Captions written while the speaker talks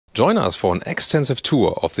Join us for an extensive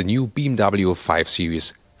tour of the new BMW 5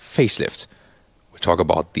 Series facelift. We'll talk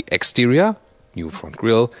about the exterior, new front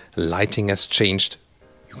grille, lighting has changed,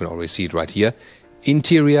 you can already see it right here.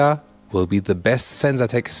 Interior will be the best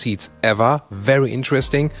Sensatec seats ever, very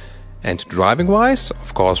interesting. And driving wise,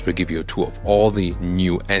 of course, we'll give you a tour of all the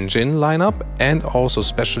new engine lineup and also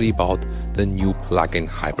especially about the new plug-in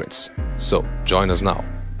hybrids. So join us now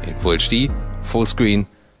in Full HD, full screen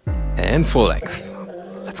and full length.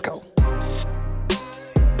 Let's go.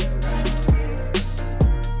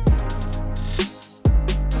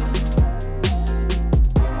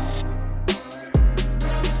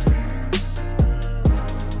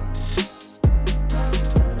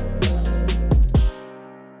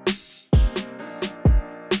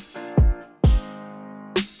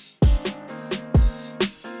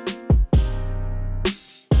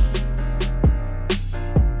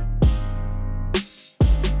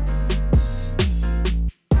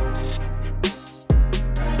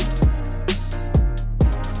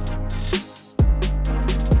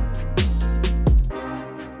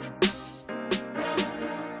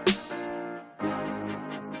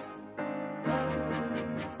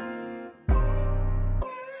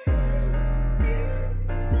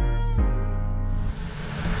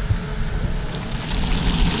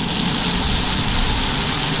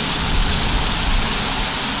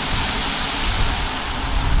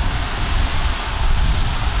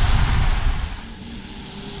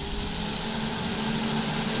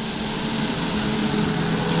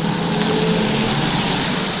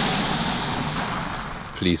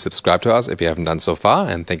 Please subscribe to us if you haven't done so far,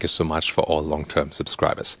 and thank you so much for all long-term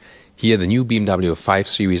subscribers. Here the new BMW 5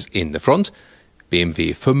 Series in the front.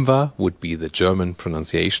 BMW 5er would be the German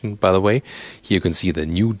pronunciation, by the way. Here you can see the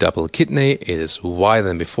new double kidney. It is wider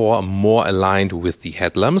than before, more aligned with the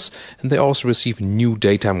headlamps, and they also receive new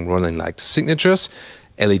daytime running light signatures.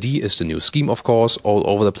 LED is the new scheme, of course, all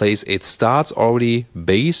over the place. It starts already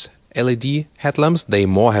base LED headlamps. They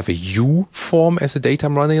more have a U form as a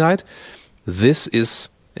daytime running light. This is,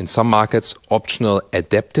 in some markets, optional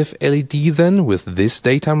adaptive LED then with this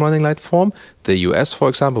daytime running light form. The US, for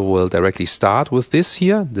example, will directly start with this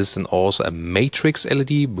here. This is also a matrix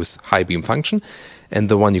LED with high beam function. And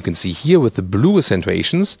the one you can see here with the blue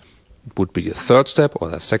accentuations would be the third step or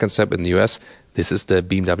the second step in the US. This is the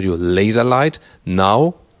BMW laser light.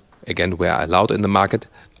 Now, again, we are allowed in the market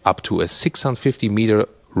up to a 650 meter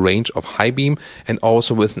range of high beam and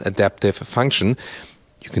also with an adaptive function.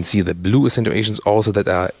 You can see the blue accentuations also that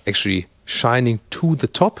are actually shining to the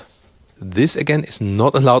top. This again is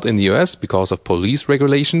not allowed in the US because of police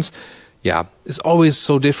regulations. Yeah, it's always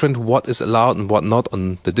so different what is allowed and what not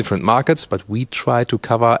on the different markets, but we try to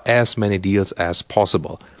cover as many deals as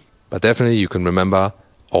possible. But definitely you can remember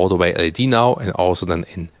all the way LED now and also then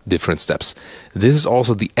in different steps. This is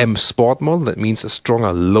also the M Sport model. That means a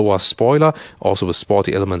stronger lower spoiler, also with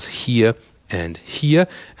sporty elements here and here,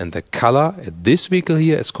 and the color at this vehicle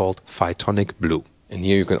here is called Phytonic Blue. And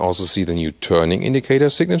here you can also see the new turning indicator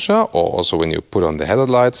signature, or also when you put on the hazard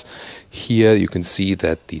lights. Here you can see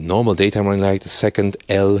that the normal daytime running light, the second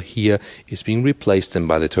L here, is being replaced then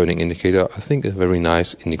by the turning indicator. I think a very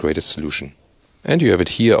nice integrated solution. And you have it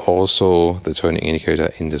here also, the turning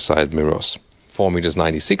indicator in the side mirrors. 4.96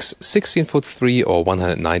 meters, 16'3" or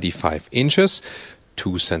 195 inches,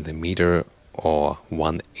 2 centimeter or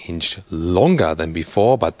 1 inch longer than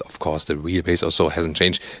before, but of course the wheelbase also hasn't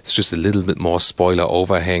changed. It's just a little bit more spoiler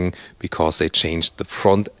overhang because they changed the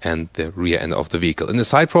front and the rear end of the vehicle. In the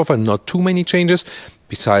side profile, not too many changes,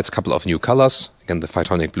 besides a couple of new colors. Again, the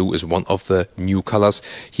Phytonic Blue is one of the new colors.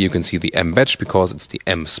 Here you can see the M badge because it's the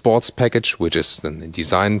M Sports package, which is the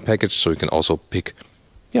design package, so you can also pick,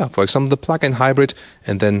 yeah, for example, the plug-in hybrid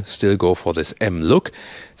and then still go for this M look.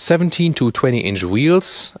 17 to 20 inch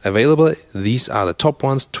wheels available. These are the top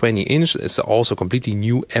ones. 20 inch is also completely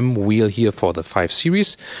new M wheel here for the 5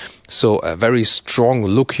 Series. So a very strong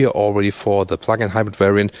look here already for the plug-in hybrid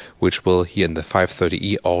variant, which will here in the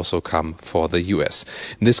 530e also come for the US.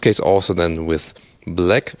 In this case also then with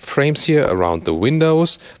black frames here around the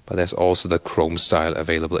windows, but there's also the chrome style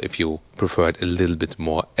available if you prefer it a little bit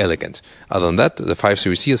more elegant. Other than that, the 5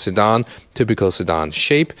 Series here sedan, typical sedan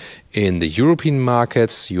shape. In the European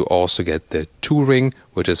markets, you also get the Touring,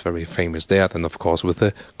 which is very famous there, and of course with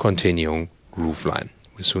the continuing roofline.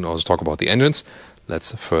 We'll soon also talk about the engines.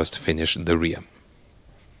 Let's first finish the rear.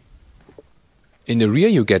 In the rear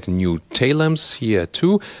you get new tail lamps here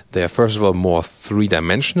too. They are first of all more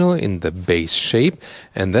three-dimensional in the base shape,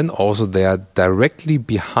 and then also they are directly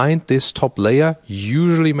behind this top layer.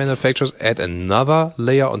 Usually manufacturers add another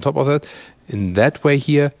layer on top of that. In that way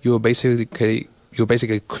here you basically you're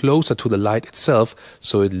basically closer to the light itself,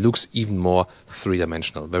 so it looks even more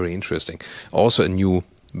three-dimensional. Very interesting. Also a new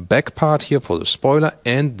back part here for the spoiler,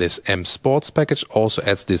 and this M Sports package also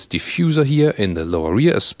adds this diffuser here in the lower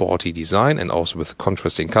rear, a sporty design and also with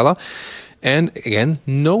contrasting color. And again,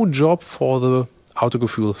 no job for the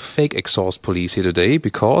Autogefühl fake exhaust police here today,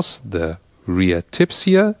 because the rear tips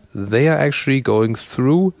here, they are actually going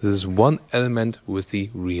through this one element with the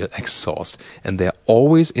rear exhaust, and they're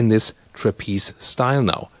always in this trapeze style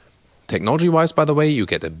now. Technology-wise, by the way, you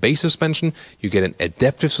get a base suspension, you get an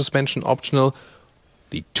adaptive suspension optional.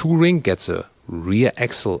 The Touring gets a rear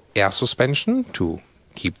axle air suspension to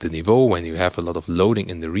keep the niveau when you have a lot of loading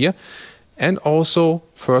in the rear. And also,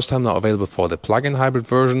 first time now available for the plug-in hybrid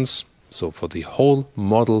versions. So for the whole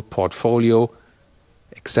model portfolio,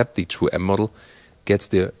 except the True M model, gets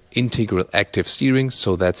the integral active steering.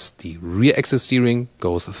 So that's the rear axle steering,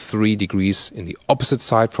 goes 3 degrees in the opposite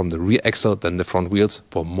side from the rear axle than the front wheels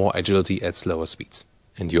for more agility at slower speeds.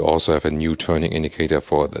 And you also have a new turning indicator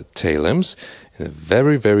for the tail lamps in a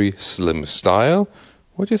very, very slim style.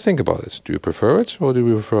 What do you think about it? Do you prefer it, or do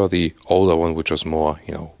you prefer the older one, which was more,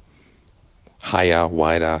 higher,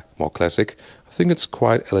 wider, more classic? I think it's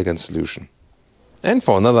quite an elegant solution. And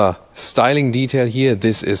for another styling detail here,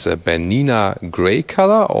 this is a Bernina grey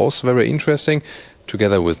color, also very interesting,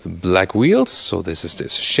 together with black wheels. So this is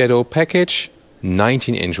this shadow package,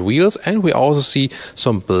 19-inch wheels, and we also see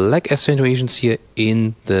some black accentuations here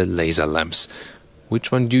in the laser lamps.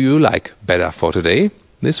 Which one do you like better for today?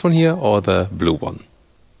 This one here or the blue one?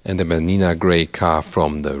 And the Bernina grey car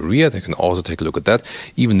from the rear, they can also take a look at that.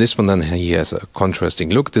 Even this one then here has a contrasting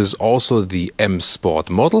look. This is also the M Sport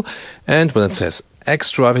model, and when it says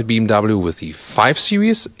X-Drive at BMW with the 5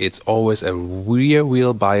 Series, it's always a rear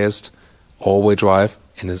wheel biased all-wheel drive,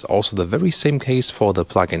 and it's also the very same case for the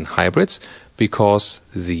plug-in hybrids, because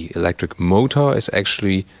the electric motor is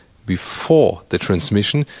actually before the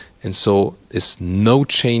transmission, and so there's no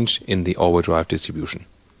change in the all-wheel drive distribution.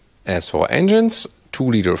 As for engines,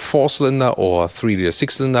 2-liter 4-cylinder or 3-liter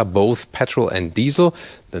 6-cylinder, both petrol and diesel.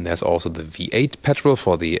 Then there's also the V8 petrol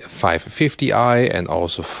for the 550i and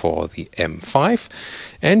also for the M5.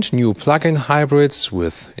 And new plug-in hybrids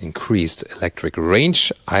with increased electric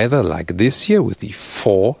range, either like this here with the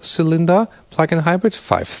 4-cylinder plug-in hybrid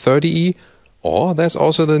 530e, or there's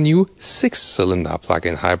also the new 6-cylinder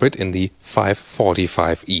plug-in hybrid in the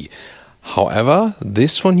 545e. However,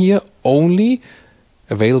 this one here only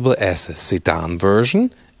available as a sedan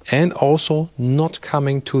version and also not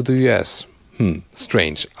coming to the US.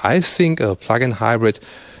 Strange. I think a plug-in hybrid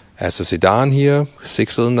as a sedan here,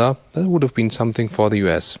 6-cylinder, that would have been something for the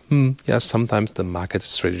US. Yeah, sometimes the market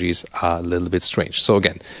strategies are a little bit strange. So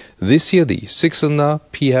again, this here, the 6-cylinder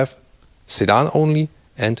PHEV, sedan only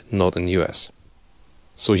and not in the US.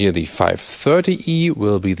 So here the 530e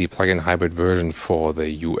will be the plug-in hybrid version for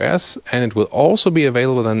the US, and it will also be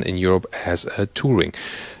available then in Europe as a Touring.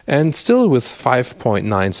 And still with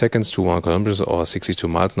 5.9 seconds to 1 kilometers or 62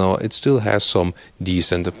 miles an hour, it still has some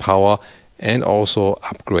decent power and also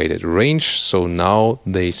upgraded range. So now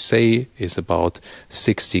they say is about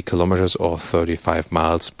 60 kilometers or 35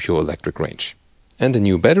 miles pure electric range. And the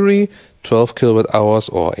new battery, 12 kilowatt hours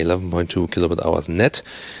or 11.2 kilowatt hours net.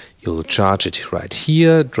 You'll charge it right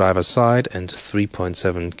here, driver's side, and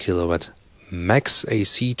 3.7 kilowatt max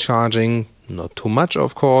AC charging. Not too much,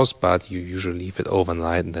 of course, but you usually leave it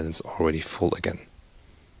overnight and then it's already full again.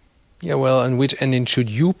 Yeah, well, and which engine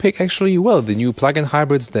should you pick actually? Well, the new plug-in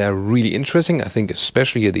hybrids, they're really interesting. I think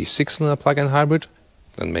especially the 6-cylinder plug-in hybrid.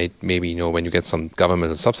 And maybe, when you get some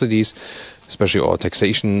governmental subsidies, especially or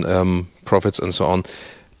taxation profits and so on.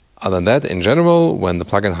 Other than that, in general, when the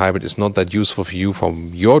plug-in hybrid is not that useful for you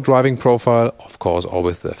from your driving profile, of course,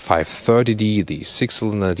 always the 530D, the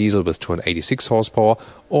 6-cylinder diesel with 286 horsepower,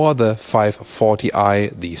 or the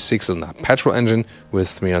 540i, the 6-cylinder petrol engine with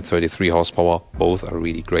 333 horsepower. Both are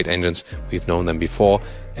really great engines. We've known them before,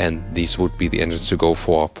 and these would be the engines to go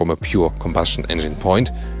for from a pure combustion engine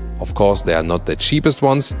point. Of course, they are not the cheapest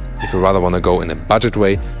ones. If you rather want to go in a budget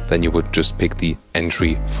way, then you would just pick the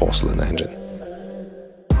entry 4-cylinder engine.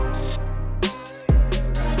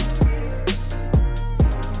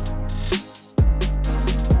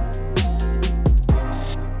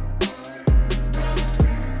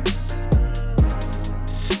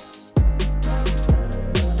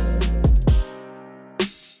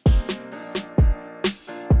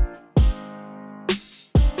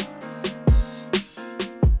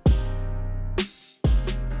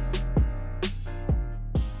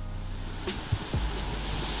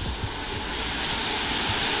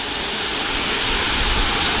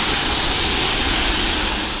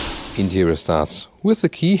 Interior starts with the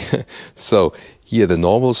key. So Here the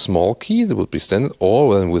normal small key that would be standard,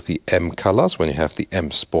 or then with the M colors when you have the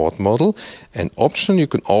M Sport model. And optional, you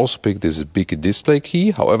can also pick this big display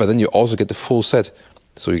key. However, then you also get the full set.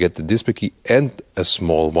 So you get the display key and a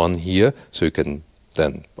small one here. So you can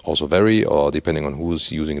then also vary, or depending on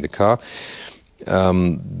who's using the car.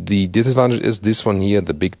 The disadvantage is this one here,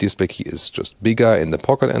 the big display key is just bigger in the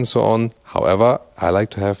pocket and so on. However, I like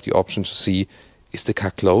to have the option to see, is the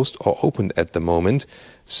car closed or opened at the moment?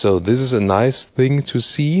 So this is a nice thing to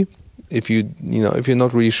see if you're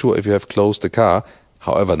not really sure if you have closed the car.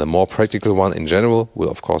 However, the more practical one in general will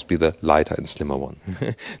of course be the lighter and slimmer one.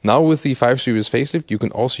 Now with the 5 Series facelift, you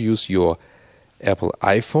can also use your Apple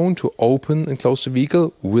iPhone to open and close the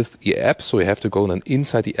vehicle with the app. So you have to go then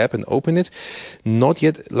inside the app and open it. Not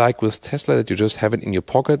yet like with Tesla that you just have it in your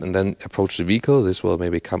pocket and then approach the vehicle. This will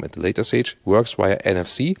maybe come at a later stage. Works via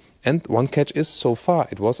NFC. And one catch is, so far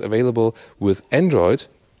it was available with Android.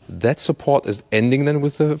 That support is ending then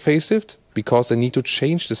with the facelift because they need to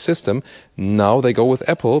change the system. Now they go with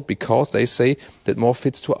Apple because they say that more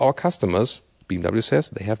fits to our customers. BMW says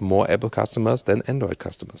they have more Apple customers than Android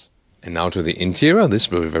customers. And now to the interior. This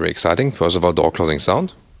will be very exciting. First of all, door closing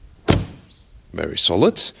sound. Very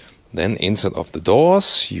solid. Then inside of the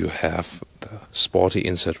doors, you have the sporty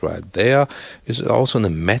insert right there. It's also in a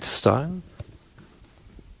matte style.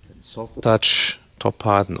 Soft touch top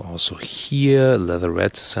part, and also here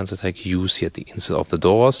leatherette Sensatec use here at the inside of the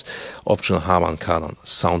doors. Optional Harman Kardon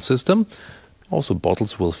sound system. Also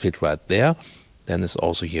bottles will fit right there. Then it's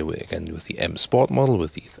also here again with the M Sport model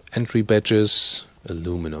with the entry badges,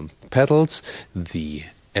 aluminum pedals. The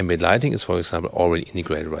ambient lighting is, for example, already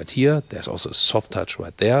integrated right here. There's also a soft touch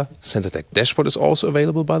right there. Sensatec dashboard is also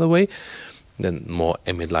available, by the way. Then more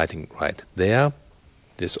ambient lighting right there.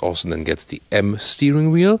 This also then gets the M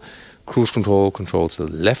steering wheel. Cruise control controls the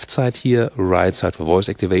left side here, right side for voice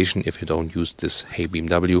activation if you don't use this Hey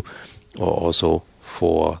BMW, or also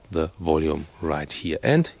for the volume right here.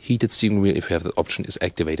 And heated steering wheel, if you have the option, is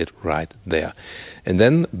activated right there. And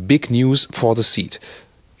then big news for the seat.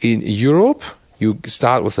 In Europe, you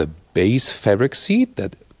start with a base fabric seat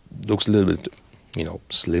that looks a little bit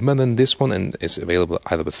slimmer than this one and is available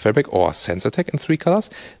either with fabric or Sensatec in 3 colors.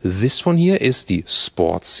 This one here is the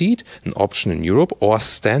sport seat, an option in Europe, or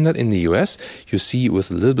standard in the US. You see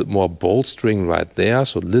with a little bit more bolstering right there,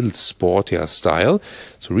 so a little sportier style.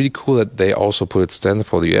 So really cool that they also put it standard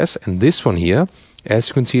for the US. And this one here, as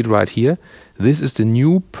you can see it right here, this is the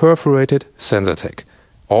new perforated Sensatec.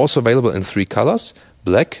 Also available in 3 colors,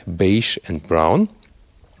 black, beige and brown,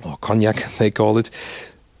 or cognac they call it.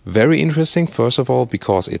 Very interesting, first of all,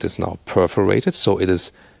 because it is now perforated, so it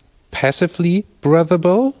is passively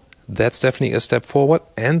breathable. That's definitely a step forward,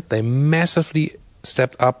 and they massively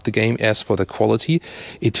stepped up the game as for the quality.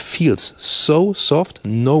 It feels so soft,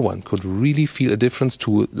 no one could really feel a difference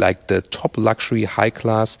to like the top luxury, high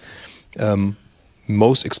class,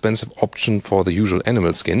 most expensive option for the usual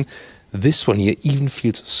animal skin. This one here even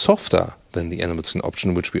feels softer than the animal skin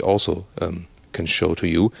option, which we also can show to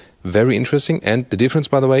you. Very interesting. And the difference,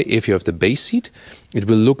 by the way, if you have the base seat, it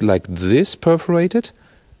will look like this perforated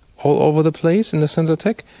all over the place in the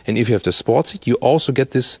Sensatec. And if you have the sport seat, you also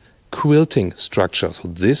get this quilting structure. So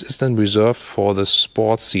this is then reserved for the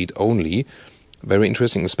sport seat only. Very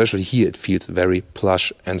interesting, especially here it feels very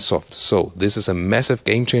plush and soft. So this is a massive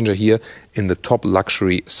game changer here in the top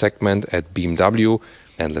luxury segment at BMW.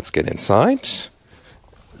 And let's get inside.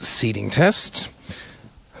 Seating test.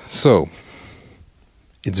 So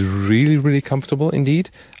it's really, really comfortable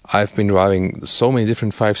indeed. I've been driving so many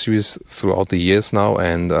different 5 Series throughout the years now,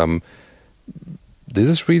 and this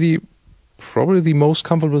is really probably the most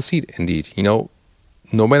comfortable seat indeed.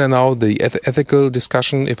 No matter now the ethical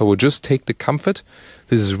discussion, if I would just take the comfort,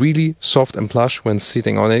 this is really soft and plush when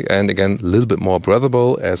sitting on it, and again, a little bit more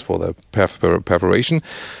breathable as for the perforation.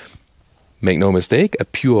 Make no mistake, a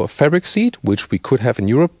pure fabric seat, which we could have in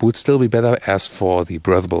Europe, would still be better as for the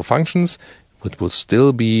breathable functions. It will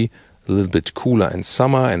still be a little bit cooler in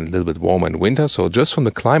summer and a little bit warmer in winter. So just from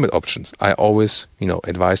the climate options, I always,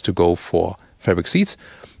 advise to go for fabric seats.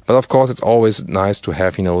 But of course, it's always nice to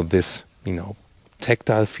have, this,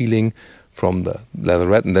 tactile feeling from the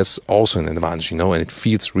leatherette. And that's also an advantage, and it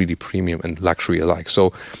feels really premium and luxury alike.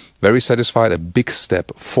 So very satisfied, a big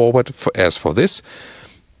step forward as for this.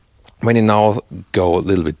 When you now go a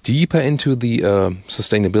little bit deeper into the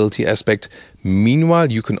sustainability aspect,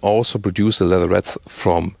 meanwhile, you can also produce the leatherettes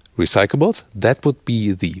from recyclables. That would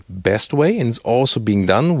be the best way, and it's also being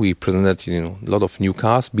done. We presented, a lot of new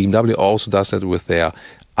cars. BMW also does that with their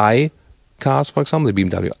cars, for example, the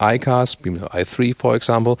BMW i cars, BMW i3, for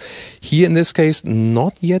example. Here in this case,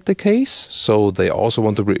 not yet the case. So they also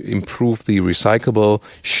want to improve the recyclable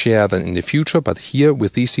share then in the future. But here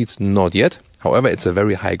with these seats, not yet. However, it's a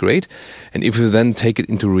very high grade. And if you then take it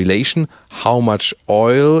into relation, how much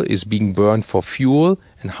oil is being burned for fuel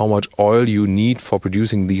and how much oil you need for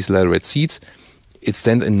producing these leatherette seats, it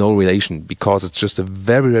stands in no relation because it's just a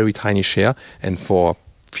very, very tiny share. And for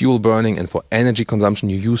fuel burning and for energy consumption,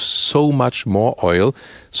 you use so much more oil.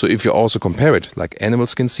 So if you also compare it, like animal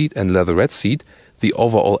skin seat and leatherette seat, the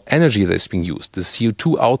overall energy that is being used, the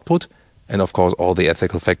CO2 output, and of course all the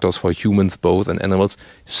ethical factors for humans both and animals,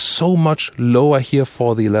 so much lower here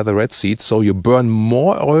for the leatherette seat. So you burn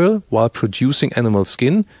more oil while producing animal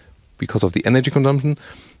skin because of the energy consumption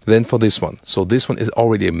than for this one. So this one is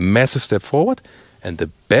already a massive step forward. And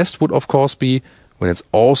the best would of course be when it's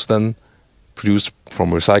also then produced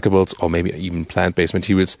from recyclables or maybe even plant-based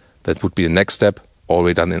materials. That would be the next step,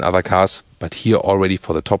 already done in other cars. But here already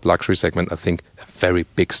for the top luxury segment, I think a very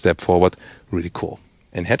big step forward. Really cool.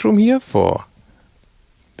 And headroom here for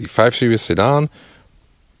the 5 Series sedan,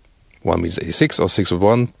 1m86 or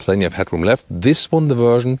 6'1", plenty of headroom left. This one, the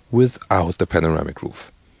version without the panoramic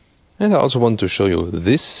roof. And I also want to show you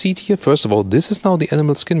this seat here. First of all, this is now the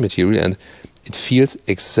animal skin material and it feels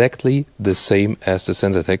exactly the same as the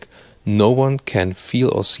Sensatec. No one can feel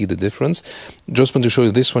or see the difference. Just want to show you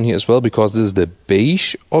this one here as well because this is the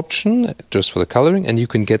beige option just for the coloring, and you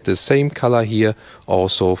can get the same color here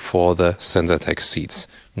also for the Sensatec seats.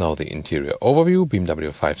 Now the interior overview,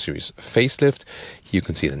 BMW 5 Series facelift. Here you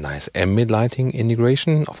can see the nice ambient lighting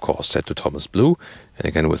integration, of course set to Thomas Blue, and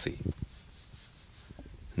again with the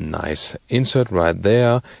nice insert right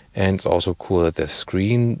there. And it's also cool that the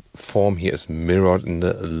screen form here is mirrored in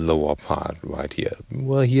the lower part right here.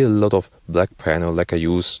 Well, here a lot of black panel lacquer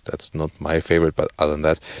use. That's not my favorite, but other than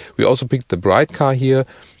that, we also picked the bright car here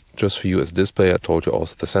just for you as a display. I told you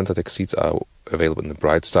also the Sensatec seats are available in the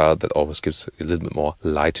bright style. That always gives a little bit more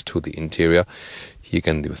light to the interior. Here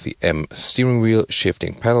again with the M steering wheel,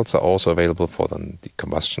 shifting pedals are also available for the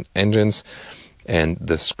combustion engines. And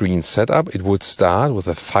the screen setup, it would start with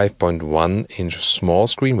a 5.1-inch small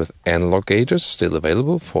screen with analog gauges, still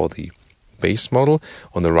available for the base model.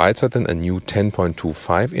 On the right side then a new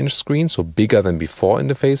 10.25-inch screen, so bigger than before in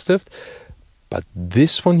the facelift. But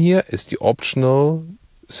this one here is the optional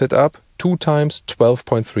setup, 2 times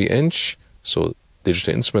 12.3-inch, so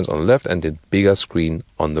digital instruments on the left and the bigger screen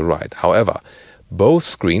on the right. However, both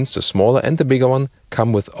screens, the smaller and the bigger one,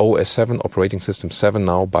 come with OS 7 operating system 7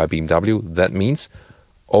 now by BMW. That means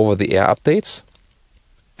over-the-air updates,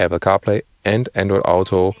 Apple CarPlay and Android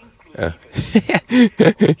Auto.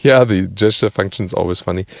 Yeah, the gesture function is always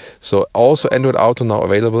funny. So also Android Auto now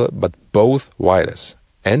available, but both wireless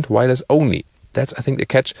and wireless only. That's, I think, the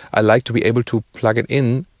catch. I like to be able to plug it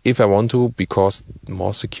in if I want to, because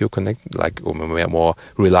more secure more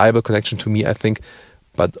reliable connection to me, I think.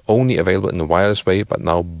 But only available in the wireless way, but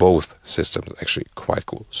now both systems. Actually quite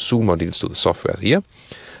cool. Soon more details to the software here.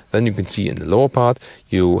 Then you can see in the lower part,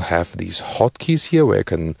 you have these hotkeys here where you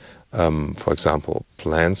can, for example,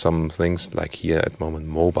 plan some things like here at the moment,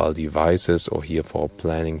 mobile devices, or here for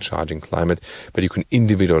planning, charging, climate. But you can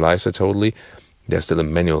individualize it totally. There's still a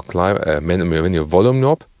manual volume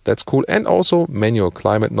knob. That's cool. And also manual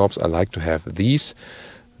climate knobs. I like to have these.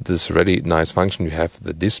 This really nice function. You have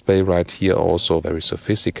the display right here, also very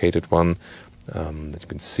sophisticated one. That you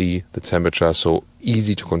can see the temperature, so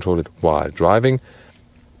easy to control it while driving.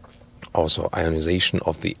 Also, ionization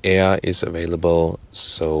of the air is available,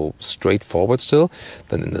 so straightforward still.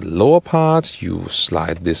 Then in the lower part, you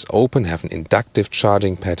slide this open, have an inductive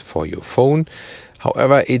charging pad for your phone.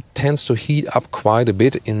 However, it tends to heat up quite a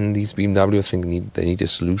bit in these BMW. I think they need a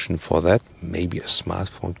solution for that. Maybe a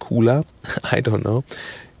smartphone cooler. I don't know.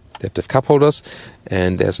 Adaptive cup holders,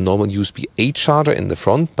 and there's a normal USB-A charger in the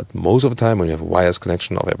front, but most of the time when you have a wireless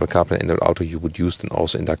connection of Apple CarPlay and Android Auto, you would use then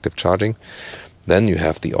also inductive charging. Then you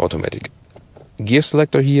have the automatic gear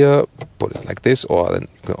selector here, put it like this, or then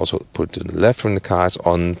you can also put it to the left when the car is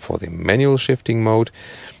on for the manual shifting mode.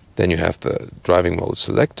 Then you have the driving mode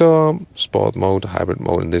selector, sport mode, hybrid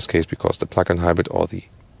mode in this case because the plug-in hybrid, or the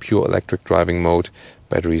pure electric driving mode,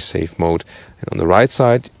 battery safe mode. And on the right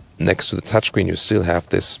side, next to the touchscreen, you still have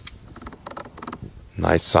this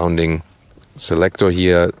nice sounding selector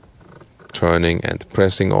here, turning and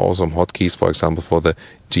pressing, also some hotkeys, for example, for the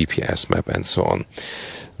GPS map and so on.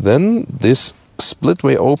 Then this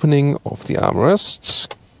split-way opening of the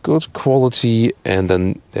armrest, good quality, and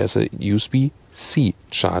then there's a USB-C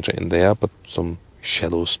charger in there, but some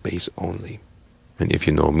shallow space only. And if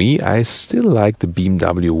you know me, I still like the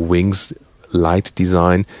BMW wings light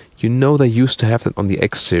design. You know they used to have that on the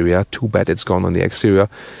exterior. Too bad it's gone on the exterior.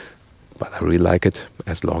 But I really like it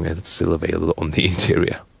as long as it's still available on the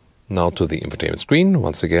interior. Now to the infotainment screen.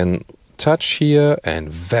 Once again, touch here and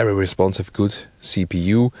very responsive, good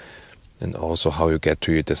CPU. And also how you get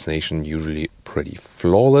to your destination, usually pretty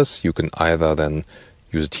flawless. You can either then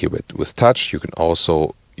use it here with touch. You can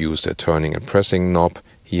also use the turning and pressing knob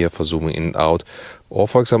here for zooming in and out. Or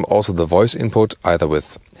for example, also the voice input, either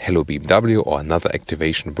with Hello BMW or another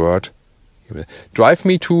activation word. Drive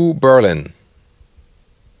me to Berlin.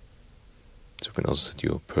 So you can also set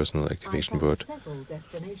your personal activation word.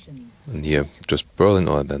 And here, just Berlin,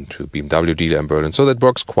 or then to BMW dealer in Berlin. So that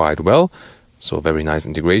works quite well. So very nice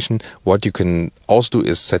integration. What you can also do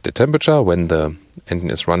is set the temperature when the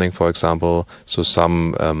engine is running, for example. So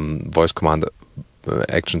some voice command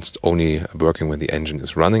actions only working when the engine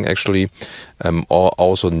is running, actually. Or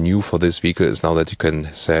also new for this vehicle is now that you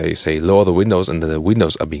can say lower the windows, and the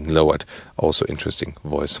windows are being lowered. Also interesting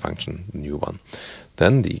voice function, new one.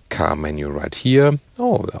 Then the car menu right here.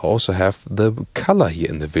 Oh, I also have the color here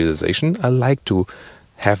in the visualization. I like to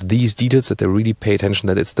have these details that they really pay attention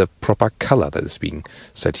that it's the proper color that is being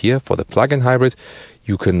set here. For the plug-in hybrid,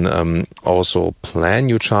 you can also plan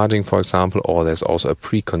your charging, for example, or there's also a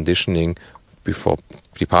preconditioning before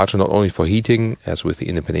departure, not only for heating, as with the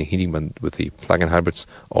independent heating, but with the plug-in hybrids,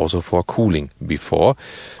 also for cooling before.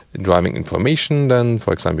 Driving information, then,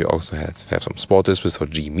 for example, you also have some sport displays for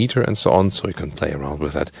G meter and so on, so you can play around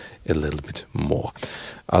with that a little bit more.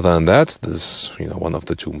 Other than that, this is one of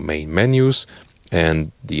the two main menus.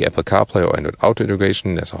 And the Apple CarPlay or Android Auto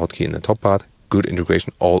integration, there's a hotkey in the top part. Good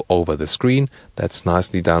integration all over the screen. That's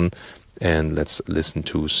nicely done. And let's listen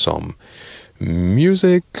to some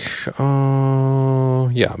music.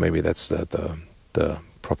 Yeah, maybe that's the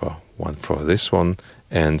proper one for this one.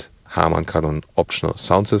 And Harman Kardon optional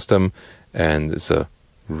sound system. And it's a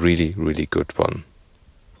really, really good one.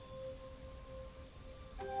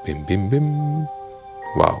 Bim, bim, bim.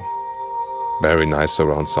 Wow. Very nice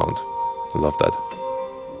surround sound. Love that.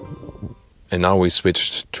 And now we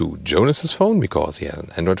switched to Jonas's phone because he has an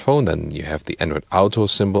Android phone. Then you have the Android Auto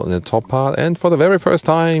symbol in the top part. And for the very first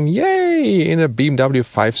time, yay, in a BMW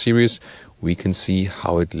 5 Series, we can see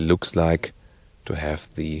how it looks like to have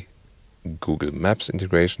the Google Maps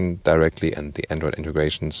integration directly and the Android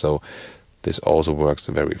integration. So this also works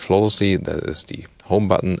very flawlessly. That is the home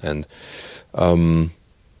button, and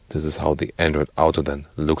this is how the Android Auto then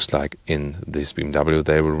looks like in this BMW.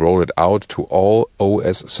 They will roll it out to all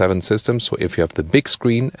OS 7 systems. So if you have the big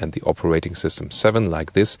screen and the operating system 7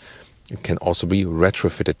 like this, it can also be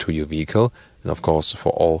retrofitted to your vehicle. And of course,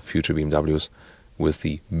 for all future BMWs with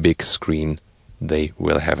the big screen, they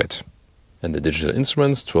will have it. And the digital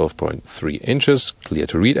instruments, 12.3 inches, clear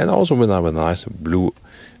to read, and also with a nice blue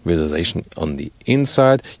visualization on the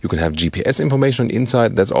inside. You can have GPS information on the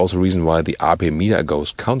inside. That's also the reason why the RPM meter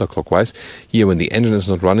goes counterclockwise. Here, when the engine is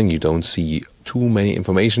not running, you don't see too many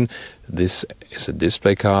information. This is a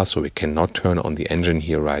display car, so we cannot turn on the engine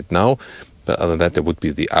here right now. But other than that, there would be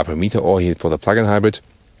the RPM meter, or here for the plug-in hybrid,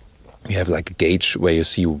 you have like a gauge where you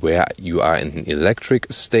see where you are in an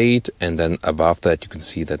electric state, and then above that you can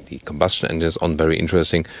see that the combustion engine is on. Very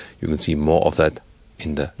interesting. You can see more of that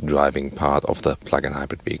in the driving part of the plug-in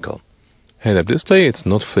hybrid vehicle. Head-up display, it's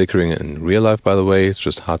not flickering in real life, by the way. It's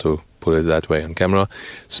just hard to put it that way on camera.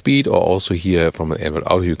 Speed, or also here from an Android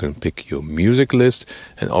Auto you can pick your music list,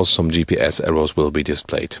 and also some GPS arrows will be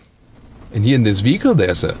displayed. And here in this vehicle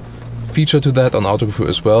there's a feature to that on Autogefühl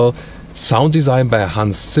as well. Sound design by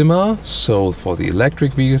Hans Zimmer. So for the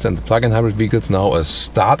electric vehicles and the plug-in hybrid vehicles, now a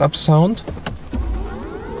startup sound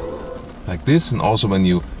like this, and also when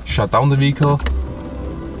you shut down the vehicle,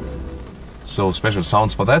 so special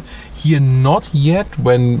sounds for that. Here not yet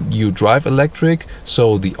when you drive electric,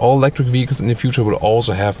 so the all electric vehicles in the future will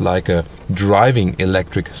also have like a driving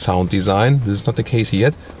electric sound design. This is not the case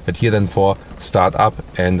yet, but here then for start up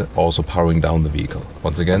and also powering down the vehicle.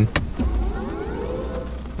 Once again.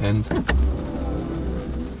 And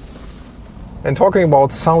talking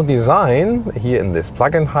about sound design, here in this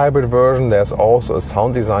plug-in hybrid version there's also a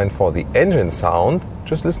sound design for the engine sound.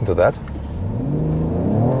 Just listen to that.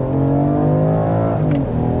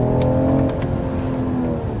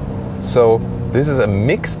 So this is a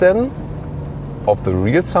mix then of the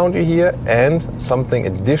real sound you hear and something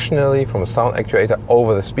additionally from a sound actuator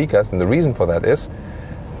over the speakers. And the reason for that is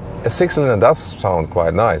a 6-cylinder does sound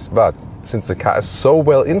quite nice, but since the car is so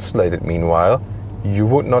well insulated meanwhile, you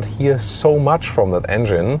would not hear so much from that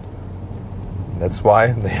engine. That's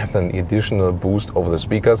why they have an additional boost over the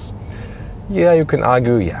speakers. Yeah, you can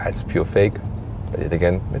argue, yeah, it's pure fake, but yet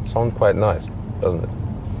again, it sounds quite nice, doesn't it?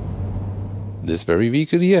 This very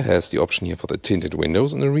vehicle here has the option here for the tinted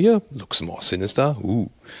windows in the rear. Looks more sinister.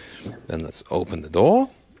 Ooh. Then let's open the door.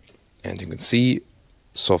 And you can see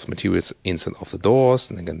soft materials inside of the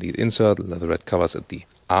doors. And again, these insert leatherette covers at the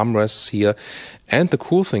armrests here. And the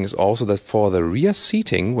cool thing is also that for the rear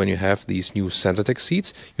seating, when you have these new Sensatec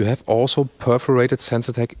seats, you have also perforated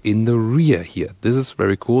Sensatec in the rear here. This is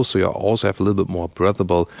very cool. So you also have a little bit more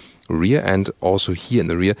breathable rear, and also here in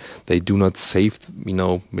the rear they do not save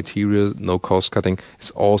material, no cost cutting.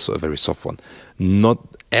 It's also a very soft one, not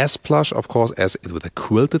as plush of course as it with a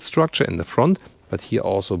quilted structure in the front, but here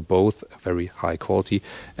also both very high quality.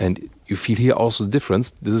 And you feel here also the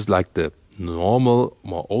difference. This is like the normal,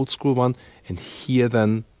 more old school one, and here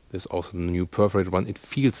then there's also the new perforated one. It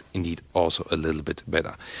feels indeed also a little bit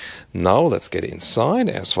better. Now let's get inside.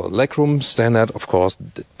 As for the legroom, standard of course,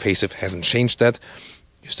 the facelift hasn't changed that.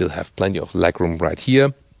 You still have plenty of legroom right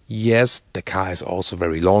here. Yes, the car is also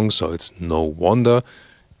very long, so it's no wonder.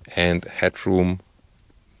 And headroom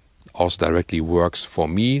also directly works for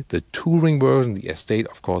me. The touring version, the Estate,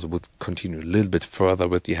 of course, would continue a little bit further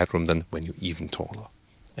with the headroom than when you're even taller.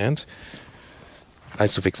 And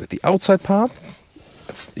ISOFIX at the outside part.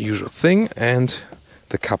 That's the usual thing. And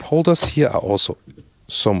the cup holders here are also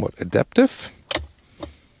somewhat adaptive.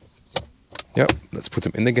 Yeah, let's put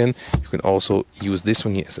them in again. You can also use this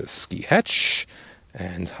one here as a ski hatch.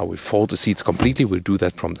 And how we fold the seats completely, we'll do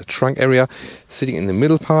that from the trunk area. Sitting in the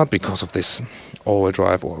middle part, because of this all-wheel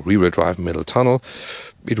drive or rear-wheel drive middle tunnel,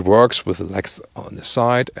 it works with the legs on the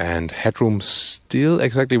side, and headroom still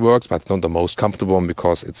exactly works, but not the most comfortable one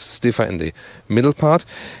because it's stiffer in the middle part.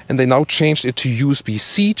 And they now changed it to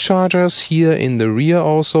USB-C chargers here in the rear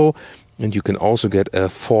also. And you can also get a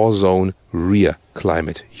 4-zone rear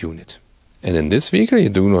climate unit. And in this vehicle you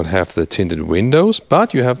do not have the tinted windows,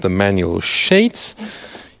 but you have the manual shades.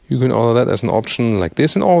 You can order that as an option like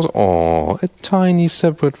this, and also a tiny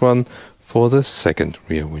separate one for the second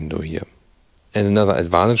rear window here. And another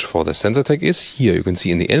advantage for the Sensatec is here you can see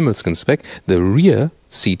in the animal skin spec, the rear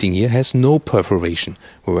seating here has no perforation,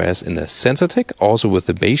 whereas in the Sensatec, also with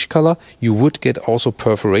the beige color, you would get also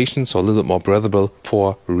perforation, so a little bit more breathable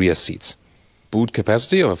for rear seats. Boot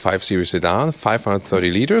capacity of a 5 Series sedan, 530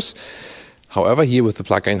 liters. However, here with the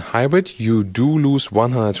plug-in hybrid, you do lose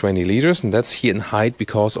 120 liters, and that's here in height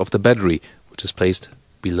because of the battery, which is placed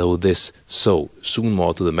below this. So, soon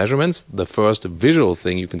more to the measurements. The first visual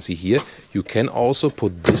thing you can see here, you can also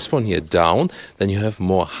put this one here down, then you have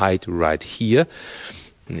more height right here.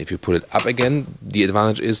 And if you put it up again, the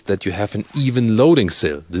advantage is that you have an even loading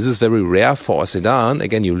sill. This is very rare for a sedan.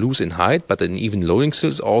 Again, you lose in height, but an even loading sill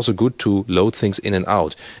is also good to load things in and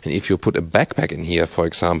out. And if you put a backpack in here, for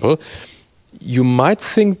example, you might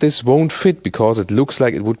think this won't fit because it looks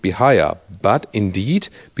like it would be higher, but indeed,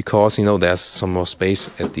 because there's some more space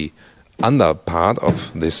at the under part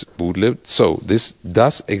of this boot lid, so this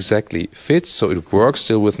does exactly fit, so it works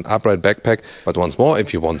still with an upright backpack. But once more,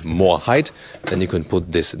 if you want more height, then you can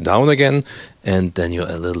put this down again, and then you're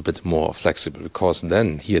a little bit more flexible, because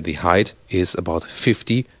then here the height is about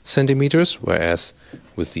 50 centimeters, whereas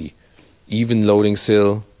with the even loading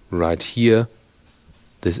sill right here,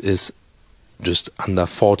 this is just under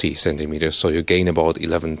 40 centimeters, so you gain about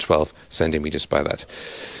 11-12 centimeters by that.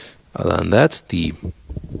 Other than that, the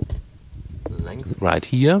length right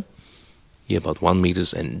here about 1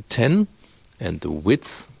 meters and 10, and the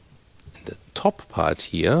width in the top part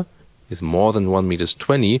here is more than 1 meters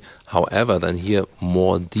 20. However, then here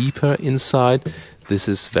more deeper inside, this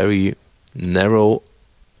is very narrow,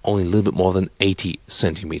 only a little bit more than 80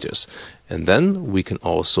 centimeters. And then we can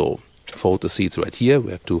also fold the seats right here.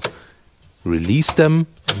 We have to release them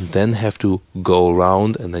and then have to go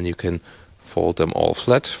around, and then you can fold them all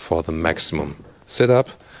flat for the maximum setup,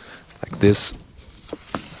 like this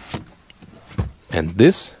and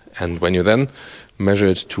this. And when you then measure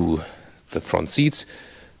it to the front seats,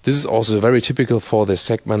 this is also very typical for this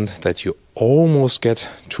segment, that you almost get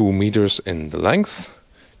 2 meters in the length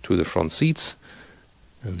to the front seats.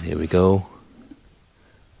 And here we go.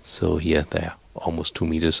 So here they are almost 2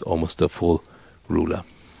 meters, almost a full ruler.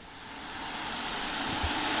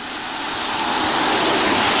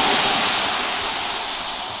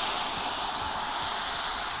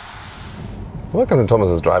 Welcome to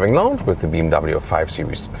Thomas's Driving Lounge with the BMW 5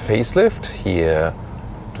 Series facelift. Here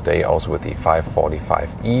today also with the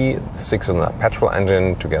 545e 6-cylinder petrol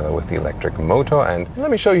engine together with the electric motor. And let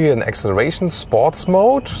me show you an acceleration sports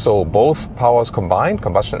mode. So both powers combined,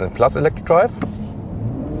 combustion and plus electric drive.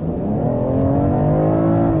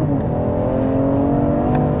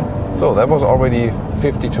 So that was already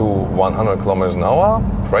 50 to 100 kilometers an hour.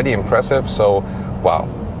 Pretty impressive. So wow,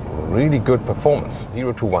 really good performance.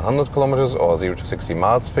 0 to 100 kilometers or 0 to 60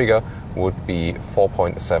 miles figure would be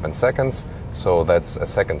 4.7 seconds. So that's a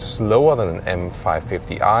second slower than an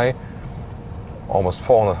M550i. Almost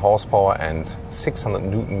 400 horsepower and 600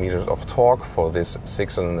 Newton meters of torque for this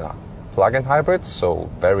 6-cylinder plug-in hybrid. So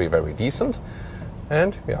very, very decent.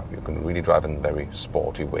 And yeah, you can really drive in a very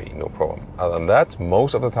sporty way, no problem. Other than that,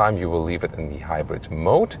 most of the time you will leave it in the hybrid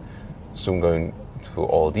mode. Soon going through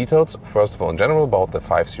all details. First of all, in general, about the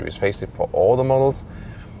 5 Series facelift for all the models.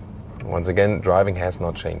 Once again, driving has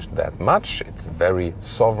not changed that much. It's a very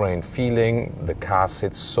sovereign feeling. The car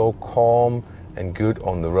sits so calm and good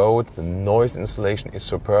on the road. The noise insulation is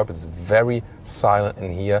superb. It's very silent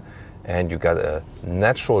in here, and you got a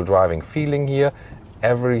natural driving feeling here.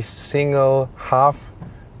 Every single half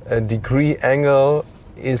a degree angle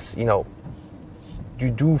is, you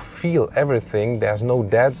do feel everything. There's no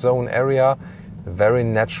dead zone area. A very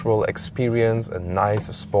natural experience, a nice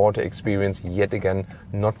sporty experience, yet again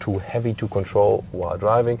not too heavy to control while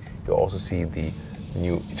driving. You also see the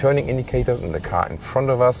new turning indicators in the car in front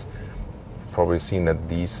of us. You've probably seen that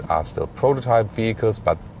these are still prototype vehicles,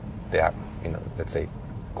 but they are, let's say,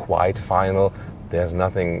 quite final. There's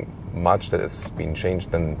nothing much that has been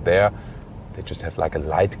changed in there. They just have like a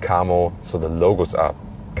light camo, so the logos are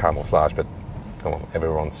camouflage, but come on,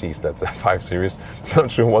 everyone sees that's a 5 Series. Not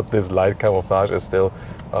sure what this light camouflage is still,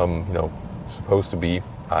 supposed to be.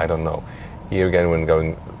 I don't know. Here again, when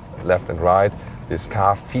going left and right, this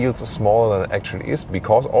car feels smaller than it actually is,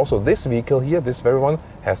 because also this vehicle here, this very one,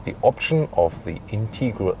 has the option of the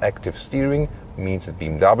integral active steering. Means that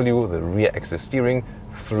BMW, the rear axle steering,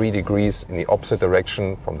 3 degrees in the opposite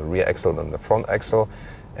direction from the rear axle than the front axle.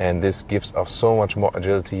 And this gives us so much more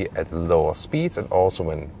agility at lower speeds, and also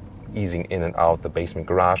when easing in and out the basement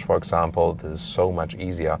garage, for example, this is so much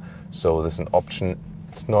easier. So this is an option.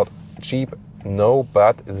 It's not cheap, no,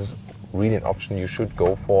 but it is really an option you should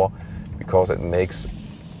go for, because it makes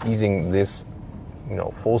easing this,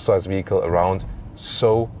 full-size vehicle around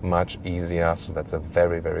so much easier. So that's a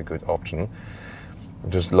very, very good option.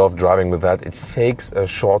 Just love driving with that. It fakes a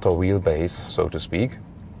shorter wheelbase, so to speak,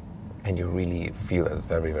 and you really feel that it's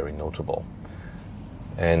very, very notable.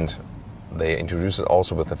 And they introduced it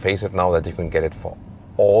also with the facelift now, that you can get it for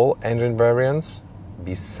all engine variants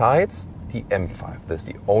besides the M5. That's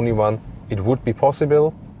the only one. It would be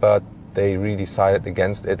possible, but they really decided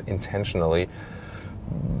against it intentionally.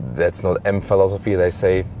 That's not M philosophy. They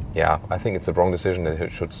say, yeah, I think it's a wrong decision. They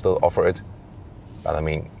should still offer it. But I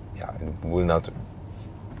mean, yeah, it will not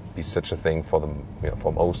be such a thing for them,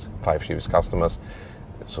 for most 5 Series customers.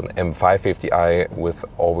 So an M550i with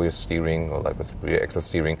all-wheel steering, or like with rear axle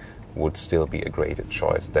steering, would still be a great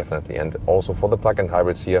choice, definitely. And also for the plug-in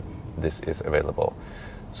hybrids here, this is available.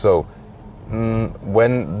 So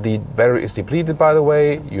when the battery is depleted, by the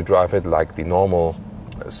way, you drive it like the normal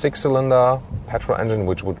 6-cylinder petrol engine,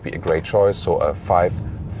 which would be a great choice. So a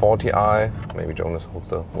 540i. Maybe Jonas holds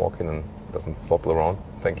the walk-in and doesn't flop around.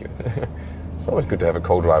 Thank you. It's always good to have a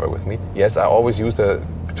co-driver with me. Yes, I always use the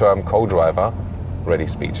term co-driver. Ready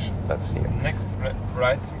speech. That's here. Next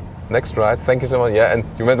right. Next right. Thank you so much. Yeah, and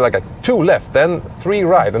you went like a 2 left, then 3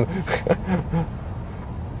 right, and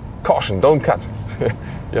caution, don't cut.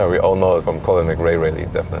 Yeah, we all know it from Colin McRae, really,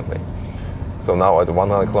 definitely. So now at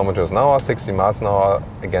 100 kilometers an hour, 60 miles an hour,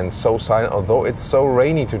 again, so silent, although it's so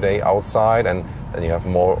rainy today outside, and then you have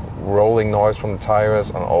more rolling noise from the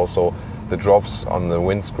tires, and also the drops on the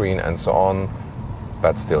windscreen and so on.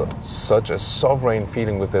 But still, such a sovereign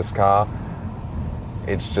feeling with this car.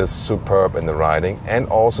 It's just superb in the riding. And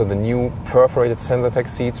also the new perforated SensorTech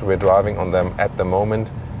seats, we're driving on them at the moment.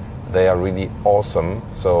 They are really awesome.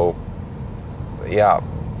 So yeah,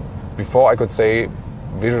 before I could say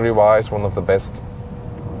visually wise, one of the best,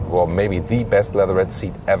 or maybe the best leatherette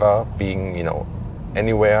seat ever, being,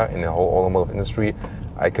 anywhere in the whole automotive industry.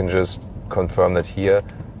 I can just confirm that here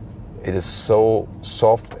it is so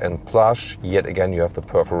soft and plush, yet again you have the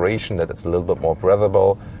perforation that it's a little bit more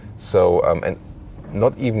breathable. So and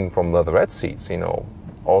not even from leatherette seats,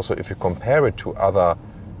 Also, if you compare it to other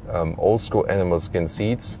old school animal skin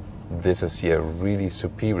seats, this is here really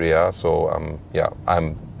superior. So yeah,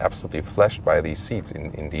 I'm absolutely flashed by these seats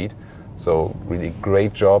indeed. So really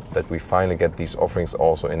great job that we finally get these offerings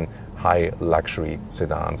also in high luxury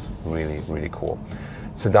sedans. Really, really cool.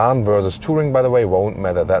 Sedan versus touring, by the way, won't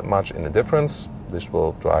matter that much in the difference. This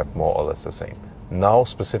will drive more or less the same. Now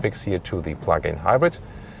specifics here to the plug-in hybrid.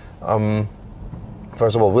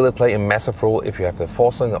 First of all, will it play a massive role if you have the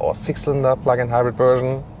 4-cylinder or 6-cylinder plug-in hybrid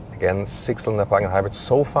version? Again, 6-cylinder plug-in hybrid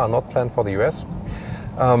so far not planned for the US.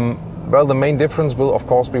 Well, the main difference will of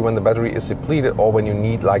course be when the battery is depleted, or when you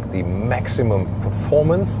need like the maximum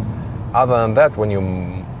performance. Other than that, when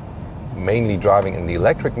you're mainly driving in the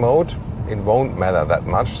electric mode, it won't matter that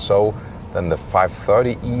much. So then the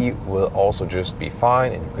 530e will also just be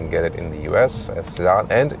fine, and you can get it in the US as sedan,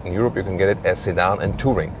 and in Europe you can get it as sedan and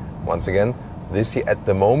touring. Once again, this here at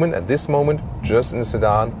this moment, just in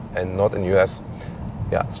sedan and not in US.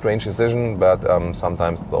 Yeah, strange decision, but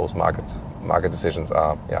sometimes those market decisions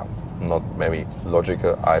are not very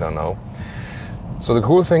logical. I don't know. So the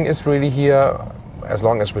cool thing is really here, as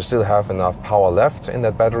long as we still have enough power left in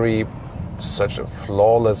that battery, such a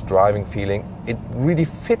flawless driving feeling. It really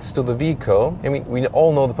fits to the vehicle. I mean, we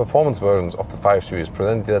all know the performance versions of the 5 Series,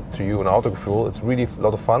 presented that to you in Autogefühl. It's really a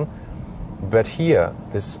lot of fun. But here,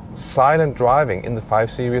 this silent driving in the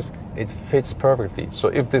 5 Series, it fits perfectly. So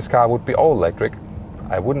if this car would be all electric,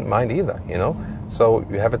 I wouldn't mind either, you know? So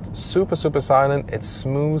you have it super, super silent, it's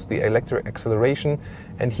smooth, the electric acceleration.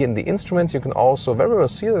 And here in the instruments, you can also very well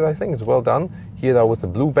see that. I think it's well done. Here now with the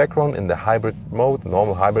blue background in the hybrid mode,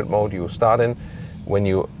 normal hybrid mode you start in. When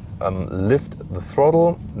you lift the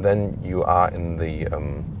throttle, then you are in the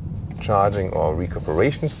charging or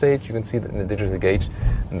recuperation stage. You can see that in the digital gauge.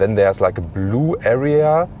 And then there's like a blue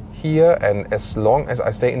area here. And as long as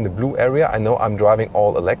I stay in the blue area, I know I'm driving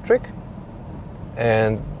all electric.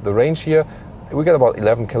 And the range here, we got about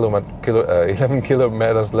 11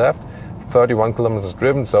 kilometers left, 31 kilometers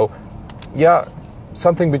driven. So yeah,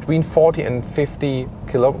 something between 40 and 50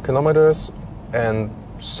 kilometers and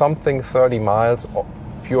something 30 miles of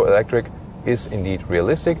pure electric is indeed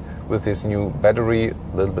realistic with this new battery, a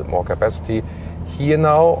little bit more capacity. Here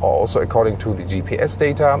now, also according to the GPS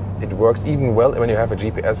data, it works even well when you have a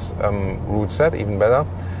GPS route set, even better.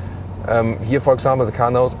 Here, for example, the car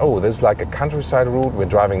knows, oh, this is like a countryside route, we're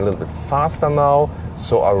driving a little bit faster now,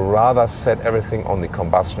 so I'll rather set everything on the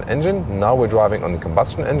combustion engine. Now we're driving on the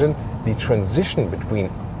combustion engine. The transition between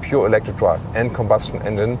pure electric drive and combustion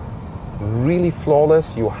engine, really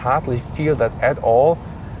flawless, you hardly feel that at all.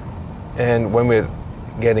 And when we're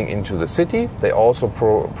getting into the city, they also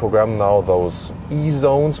program now those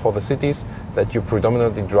E-zones for the cities that you're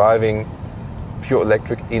predominantly driving pure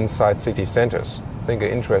electric inside city centers. I think an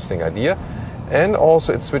interesting idea. And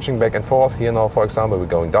also it's switching back and forth. Here now, for example, we're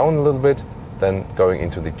going down a little bit, then going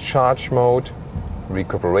into the charge mode,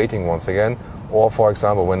 recuperating once again. Or for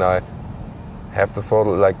example, when I have the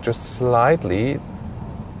throttle like just slightly,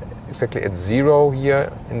 exactly at 0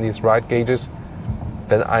 here in these right gauges,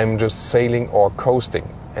 then I'm just sailing or coasting.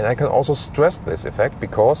 And I can also stress this effect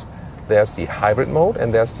because there's the hybrid mode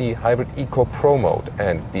and there's the hybrid Eco Pro mode.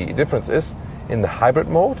 And the difference is, in the hybrid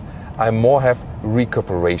mode, I more have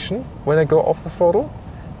recuperation when I go off the throttle,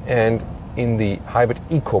 and in the hybrid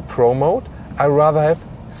Eco Pro mode, I rather have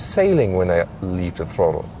sailing when I leave the